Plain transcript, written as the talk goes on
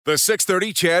The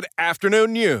 6:30 CHED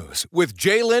Afternoon News with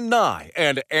Jaylen Nye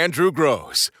and Andrew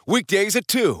Gross. Weekdays at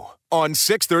 2 on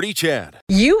 6:30 CHED.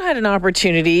 You had an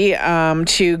opportunity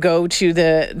to go to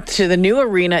the new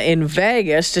arena in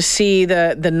Vegas to see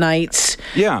the Knights,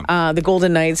 the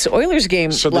Golden Knights Oilers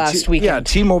game last weekend. Yeah,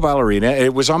 T-Mobile Arena.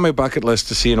 It was on my bucket list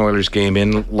to see an Oilers game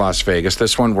in Las Vegas.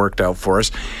 This one worked out for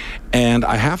us. And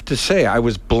I have to say, I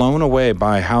was blown away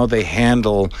by how they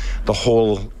handle the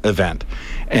whole event.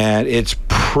 And it's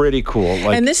pretty cool.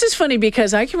 And this is funny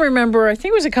because I can remember, I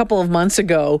think it was a couple of months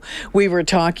ago, we were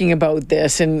talking about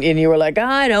this and you were like,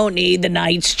 I don't need the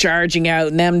Knights charging out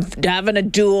and them having a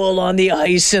duel on the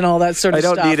ice and all that sort of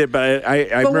stuff. I don't need it, but I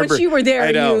remember. But once you were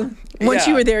there,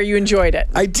 you were there, you enjoyed it.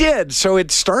 I did. So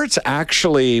it starts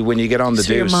actually when you get on the deuce.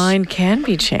 So your mind can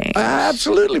be changed.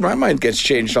 Absolutely. My mind gets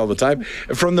changed all the time.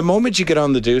 From the moment you get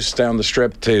on the deuce down the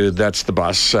strip that's the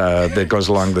bus that goes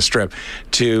along the strip,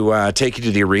 to take you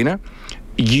to the arena,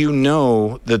 you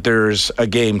know that there's a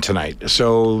game tonight.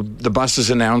 So the bus is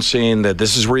announcing that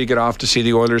this is where you get off to see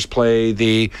the Oilers play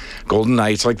the Golden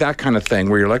Knights, like that kind of thing,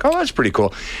 where you're like, oh, that's pretty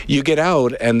cool. You get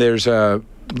out and there's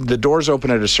the doors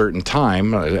open at a certain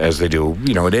time, as they do,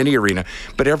 at any arena.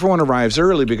 But everyone arrives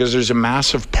early because there's a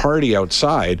massive party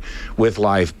outside with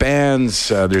live bands.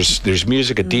 There's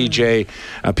music, a DJ.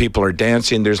 People are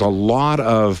dancing. There's a lot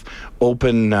of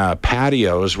open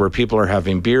patios where people are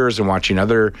having beers and watching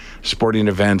other sporting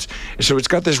events. So it's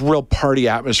got this real party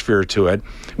atmosphere to it,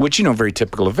 which, very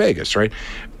typical of Vegas, right?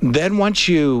 Then once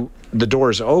the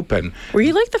doors open. Were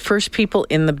you like the first people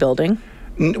in the building?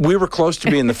 We were close to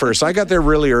being the first. I got there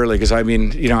really early because, I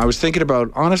was thinking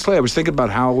about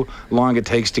how long it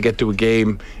takes to get to a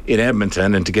game in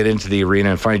Edmonton and to get into the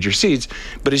arena and find your seats,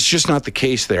 but it's just not the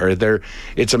case there.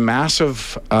 It's a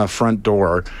massive front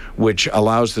door, which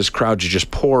allows this crowd to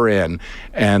just pour in,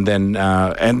 and then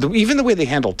even the way they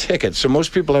handle tickets. So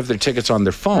most people have their tickets on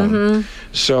their phone. Mm-hmm.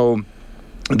 So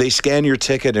they scan your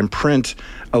ticket and print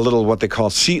a little what they call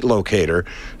seat locator.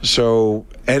 So,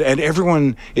 and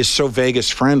everyone is so Vegas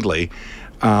friendly.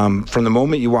 From the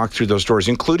moment you walk through those doors,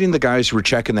 including the guys who were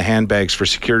checking the handbags for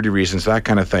security reasons, that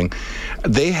kind of thing,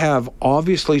 they have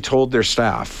obviously told their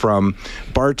staff, from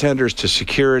bartenders to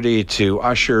security to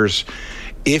ushers,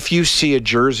 if you see a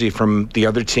jersey from the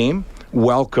other team,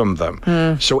 welcome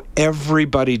them. So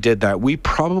everybody did that. We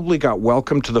probably got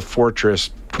welcomed to the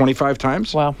Fortress 25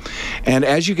 times. Wow. And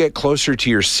as you get closer to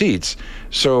your seats,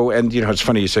 it's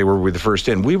funny you say were we the first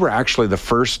in. We were actually the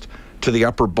first to the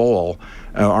upper bowl.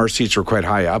 Our seats were quite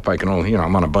high up. I can only,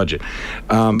 I'm on a budget.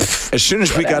 As soon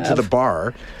as we got to the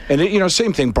bar, and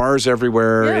same thing, bars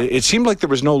everywhere. Yeah. It seemed like there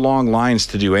was no long lines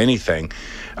to do anything.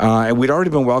 And we'd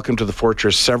already been welcomed to the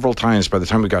Fortress several times by the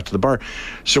time we got to the bar.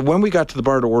 So when we got to the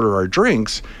bar to order our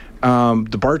drinks,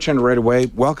 the bartender right away,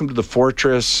 welcome to the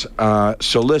Fortress.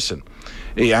 So listen.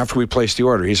 After we placed the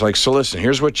order, he's like, so listen,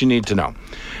 here's what you need to know.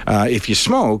 If you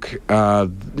smoke,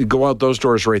 go out those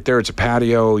doors right there. It's a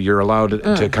patio. You're allowed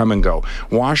to come and go.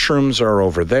 Washrooms are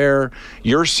over there.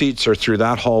 Your seats are through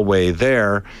that hallway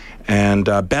there. And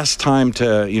best time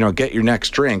to, get your next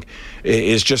drink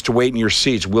is just to wait in your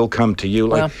seats. We'll come to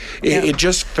you. It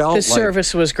just felt the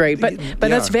service was great. But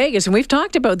that's Vegas. And we've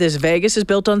talked about this. Vegas is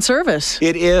built on service.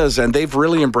 It is. And they've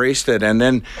really embraced it. And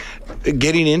then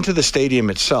getting into the stadium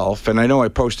itself, and I know I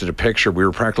posted a picture. We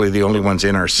were practically the only ones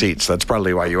in our seats. That's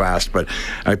probably why you asked. But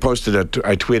I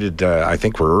tweeted, I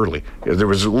think we're early. There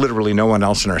was literally no one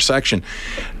else in our section.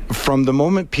 From the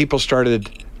moment people started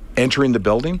entering the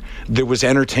building, there was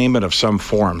entertainment of some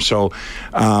form. So,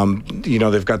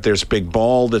 they've got this big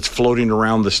ball that's floating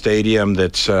around the stadium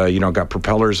that's, got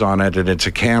propellers on it, and it's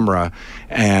a camera,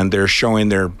 and they're showing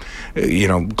their,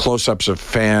 close-ups of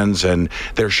fans, and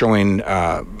they're showing Knights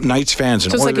fans and Oilers fans.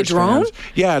 So it's like a drone?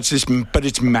 Fans. Yeah, but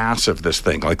it's massive, this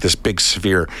thing, like this big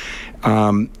sphere.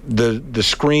 The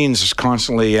screens is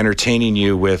constantly entertaining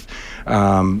you with,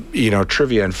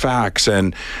 trivia and facts,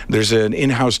 and there's an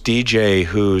in-house DJ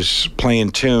who's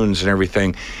playing tunes and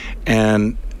everything,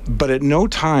 but at no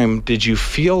time did you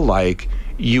feel like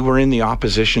you were in the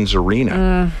opposition's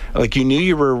arena. Like you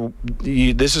knew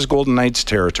this is Golden Knights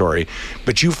territory,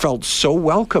 but you felt so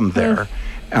welcome there.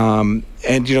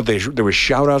 There was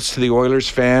shout-outs to the Oilers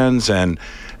fans, and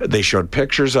they showed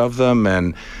pictures of them,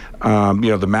 and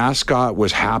the mascot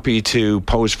was happy to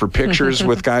pose for pictures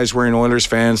with guys wearing Oilers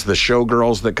fans. The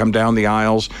showgirls that come down the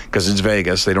aisles, because it's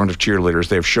Vegas, they don't have cheerleaders,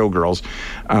 they have showgirls.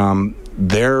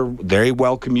 They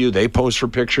welcome you. They pose for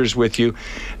pictures with you.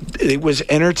 It was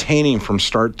entertaining from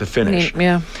start to finish.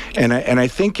 Yeah. And I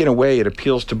think in a way it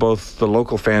appeals to both the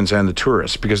local fans and the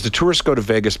tourists, because the tourists go to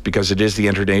Vegas because it is the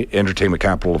entertainment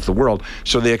capital of the world.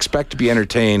 So they expect to be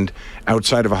entertained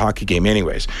outside of a hockey game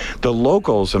anyways. The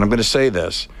locals, and I'm going to say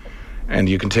this, and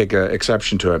you can take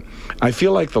exception to it, I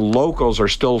feel like the locals are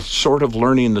still sort of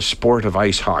learning the sport of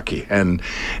ice hockey. And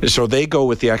so they go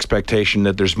with the expectation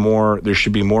that there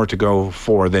should be more to go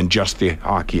for than just the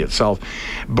hockey itself.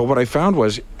 But what I found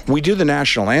was we do the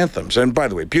national anthems, and by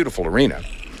the way, beautiful arena.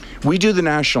 We do the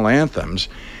national anthems,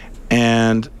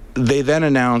 and they then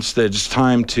announce that it's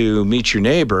time to meet your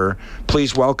neighbor.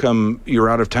 Please welcome your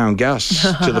out-of-town guests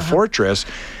to the Fortress.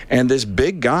 And this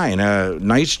big guy in a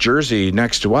nice jersey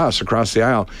next to us across the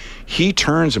aisle, he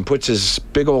turns and puts his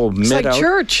big old mitt out. It's like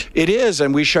church. It is,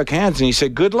 and we shook hands, and he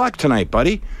said, "Good luck tonight,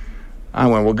 buddy." I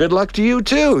went, "Well, good luck to you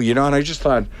too." And I just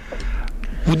thought,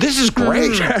 well, this is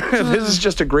great. This is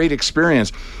just a great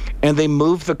experience. And they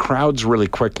move the crowds really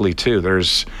quickly too.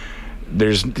 There's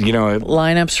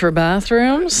lineups for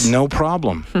bathrooms? No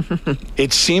problem.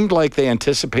 It seemed like they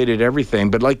anticipated everything,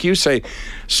 but like you say,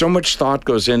 so much thought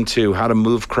goes into how to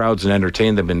move crowds and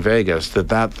entertain them in Vegas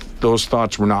that those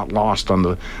thoughts were not lost on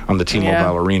the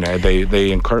T-Mobile Arena.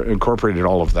 They incorporated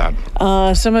all of that.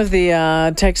 Some of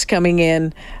the texts coming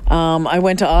in. I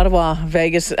went to Ottawa,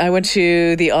 Vegas. I went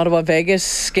to the Ottawa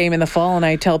Vegas game in the fall, and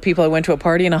I tell people I went to a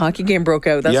party and a hockey game broke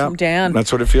out. That's from Dan.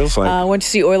 That's what it feels like. Went to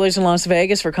see Oilers in Las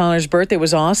Vegas for Connor's birthday. It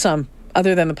was awesome,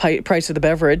 other than the price of the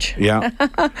beverage. Yeah.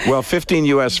 Well, $15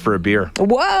 US for a beer.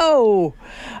 Whoa.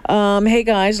 Hey,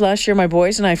 guys. Last year, my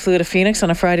boys and I flew to Phoenix on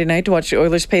a Friday night to watch the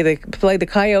Oilers play the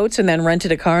Coyotes, and then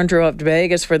rented a car and drove up to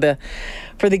Vegas for the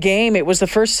game. It was the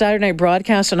first Saturday night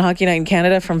broadcast on Hockey Night in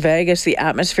Canada from Vegas. The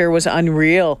atmosphere was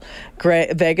unreal.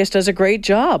 Vegas does a great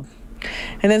job.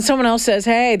 And then someone else says,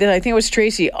 hey, I think it was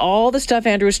Tracy, all the stuff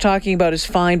Andrew was talking about is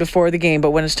fine before the game, but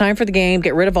when it's time for the game,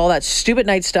 get rid of all that stupid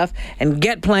night stuff and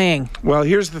get playing. Well,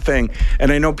 here's the thing,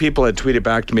 and I know people had tweeted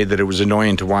back to me that it was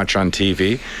annoying to watch on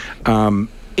TV.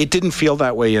 It didn't feel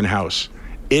that way in-house.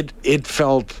 It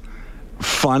felt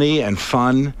funny and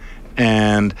fun,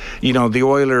 and, the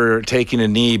Oiler taking a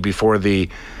knee before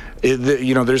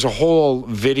there's a whole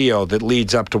video that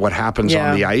leads up to what happens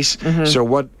on the ice. Mm-hmm. So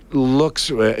what looks,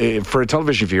 for a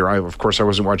television viewer, I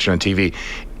wasn't watching on TV,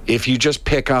 if you just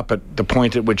pick up at the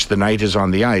point at which the knight is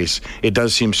on the ice, it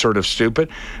does seem sort of stupid.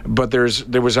 But there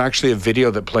was actually a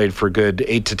video that played for a good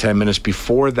 8 to 10 minutes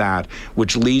before that,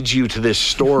 which leads you to this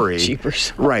story.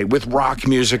 Jeepers. Right, with rock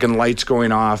music and lights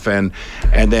going off, and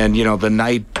then, the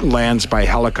knight lands by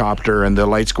helicopter, and the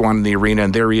lights go on in the arena,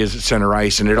 and there he is at center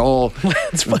ice, and it all...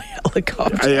 Lands by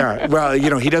helicopter. Yeah, well,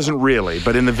 he doesn't really,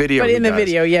 but in the video But in the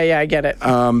video, yeah, I get it.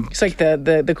 It's like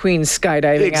the Queen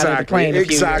skydiving out of the plane a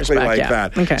few years back. Like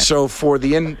that. Okay. So for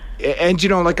and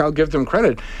I'll give them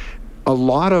credit. A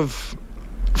lot of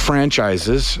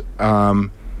franchises,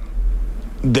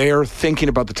 they're thinking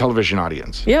about the television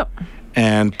audience. Yep.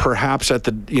 And perhaps at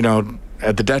the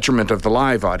detriment of the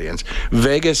live audience.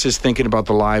 Vegas is thinking about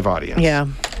the live audience. Yeah.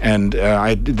 And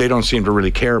they don't seem to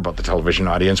really care about the television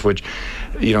audience, which,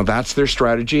 that's their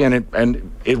strategy,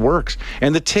 and it works.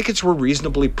 And the tickets were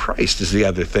reasonably priced is the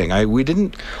other thing. We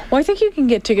didn't... Well, I think you can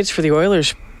get tickets for the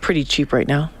Oilers pretty cheap right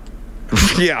now.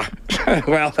 Yeah,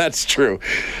 well, that's true,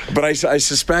 but I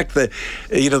suspect that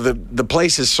the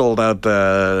place is sold out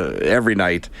every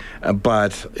night,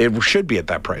 but it should be at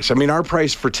that price. I mean, our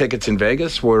price for tickets in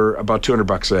Vegas were about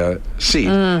 $200 a seat,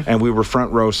 and we were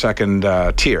front row, second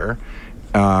tier.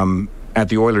 At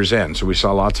the Oilers' end, so we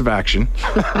saw lots of action,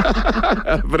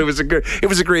 but it was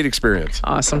a great experience.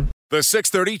 Awesome. The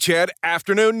 6:30 CHED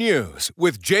Afternoon News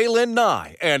with Jaylen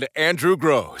Nye and Andrew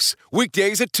Gross.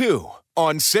 Weekdays at 2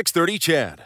 on 6:30 CHED.